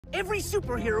Every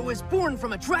superhero is born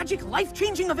from a tragic,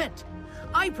 life-changing event.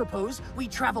 I propose we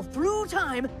travel through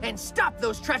time and stop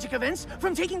those tragic events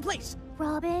from taking place.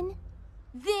 Robin,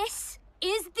 this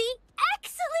is the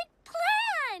excellent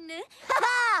plan!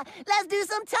 Haha! Let's do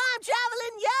some time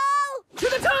traveling, yo! To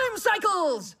the time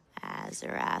cycles!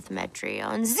 Azarath,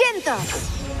 Metreon, Zinthos!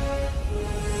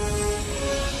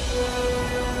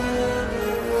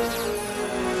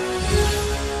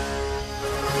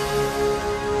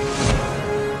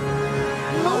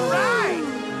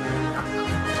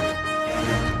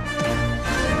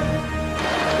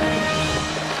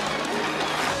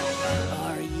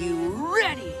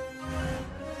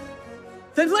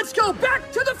 Then let's go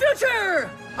back to the future!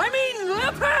 I mean,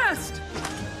 the past!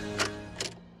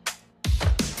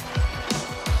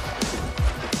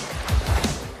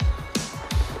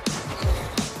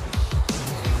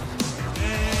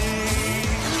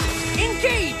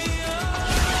 Engage!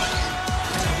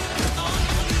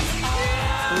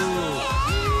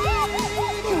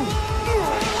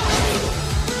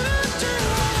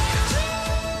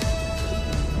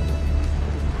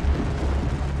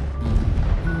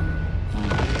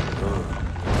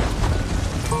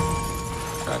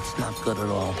 That's not good at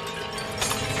all.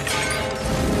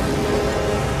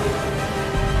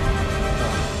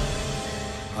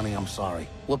 Honey, I'm sorry.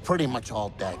 We're pretty much all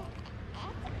dead.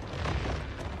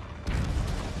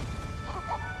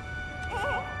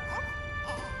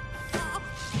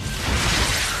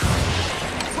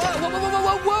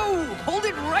 Whoa! Hold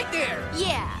it right there!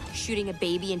 Yeah, shooting a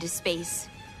baby into space.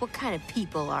 What kind of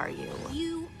people are you?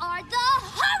 You are the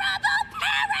horrible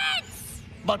parents!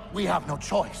 But we have no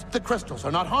choice. The crystals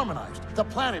are not harmonized. The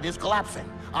planet is collapsing.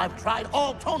 I've tried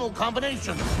all tonal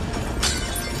combinations.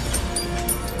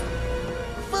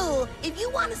 Fool, if you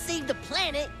want to save the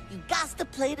planet, you got to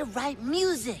play the right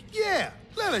music. Yeah,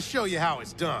 let us show you how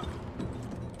it's done.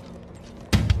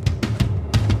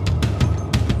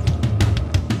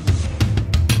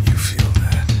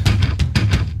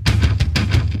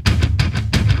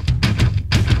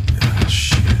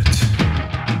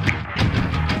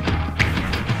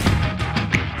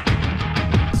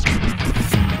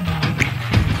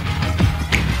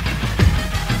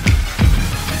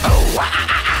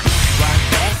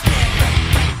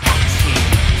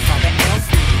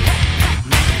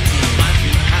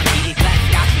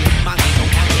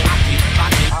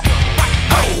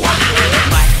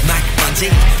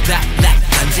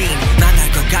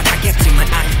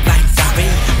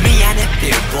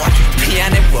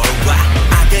 미안해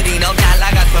worldwide 아들이 너무 잘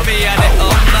나가서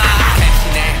미안해